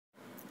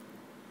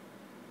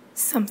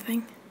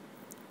something.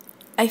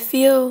 I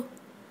feel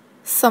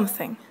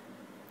something.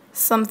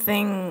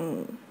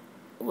 Something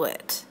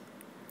wet.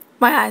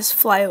 My eyes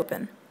fly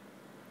open.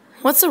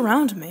 What's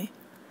around me?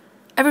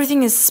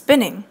 Everything is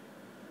spinning.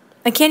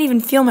 I can't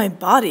even feel my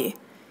body.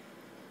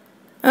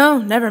 Oh,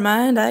 never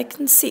mind, I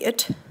can see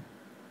it.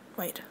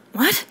 Wait,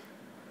 what?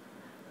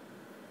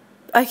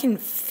 I can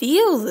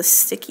feel the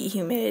sticky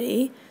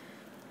humidity,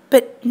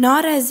 but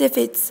not as if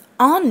it's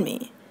on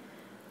me,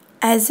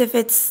 as if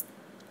it's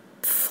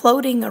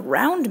floating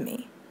around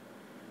me.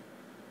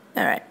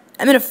 Alright,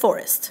 I'm in a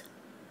forest,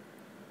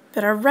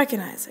 but I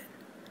recognize it,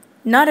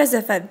 not as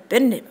if I've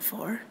been in it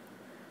before.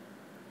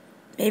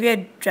 Maybe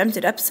I dreamt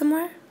it up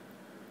somewhere?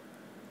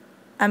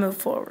 I move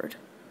forward.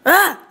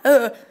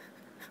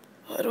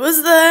 What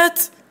was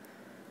that?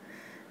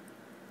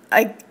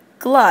 I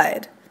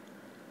glide,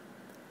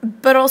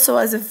 but also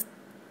as if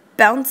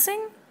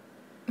bouncing?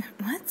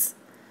 What?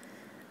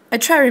 I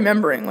try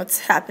remembering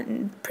what's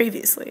happened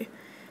previously,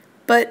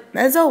 but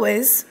as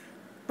always,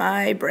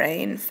 my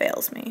brain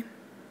fails me.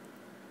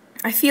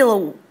 I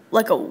feel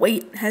like a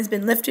weight has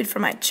been lifted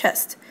from my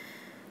chest,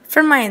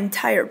 from my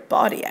entire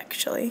body,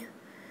 actually.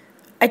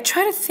 I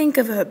try to think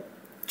of a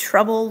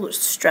trouble or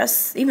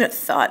stress, even a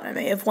thought I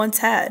may have once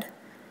had.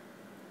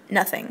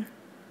 Nothing.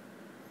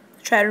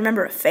 I try to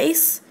remember a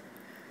face.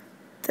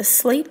 The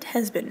slate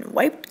has been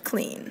wiped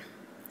clean.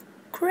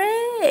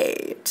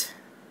 Great.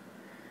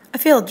 I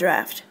feel a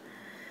draft.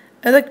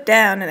 I look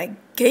down and a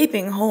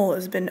gaping hole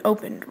has been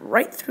opened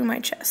right through my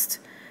chest,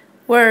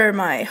 where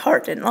my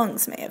heart and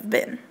lungs may have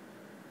been.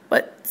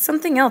 But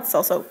something else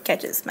also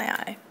catches my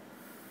eye.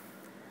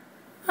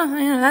 Oh,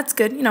 yeah, that's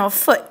good. A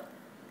foot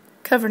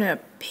covered in a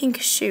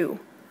pink shoe.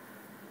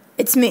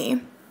 It's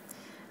me.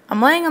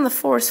 I'm laying on the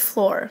forest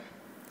floor.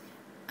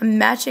 I'm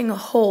matching a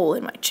hole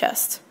in my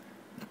chest.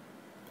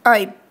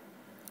 I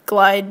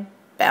glide,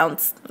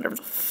 bounce, whatever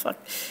the fuck,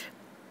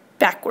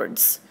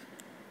 backwards.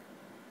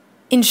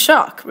 In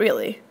shock,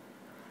 really.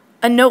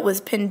 A note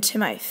was pinned to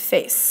my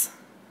face.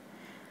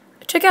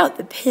 I took out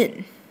the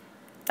pin.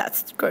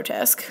 That's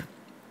grotesque.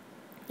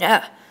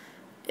 Yeah,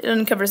 it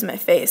uncovers my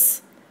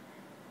face.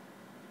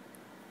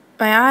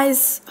 My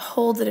eyes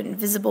hold an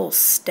invisible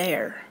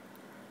stare.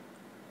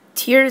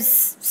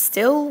 Tears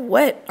still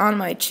wet on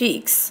my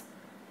cheeks,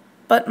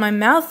 but my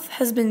mouth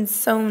has been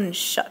sewn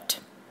shut.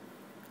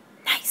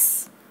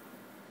 Nice.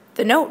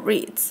 The note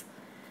reads,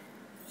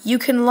 "You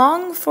can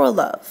long for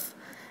love,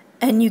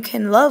 and you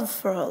can love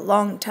for a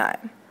long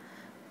time,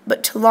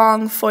 but to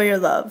long for your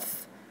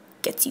love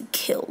gets you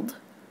killed."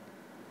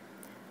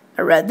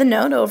 I read the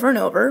note over and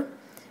over,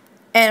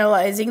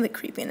 analyzing the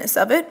creepiness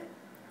of it.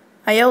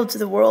 I yelled to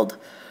the world,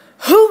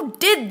 "Who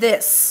did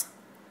this?"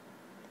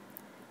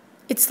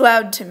 It's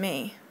loud to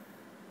me,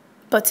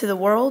 but to the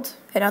world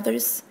and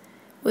others,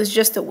 it was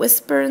just a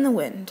whisper in the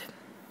wind.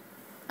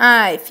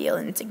 I feel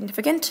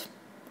insignificant.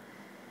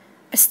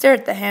 I stare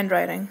at the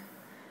handwriting.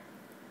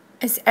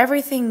 As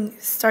everything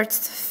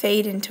starts to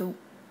fade into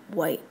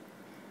white,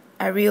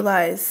 I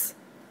realize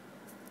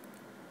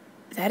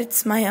that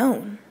it's my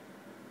own.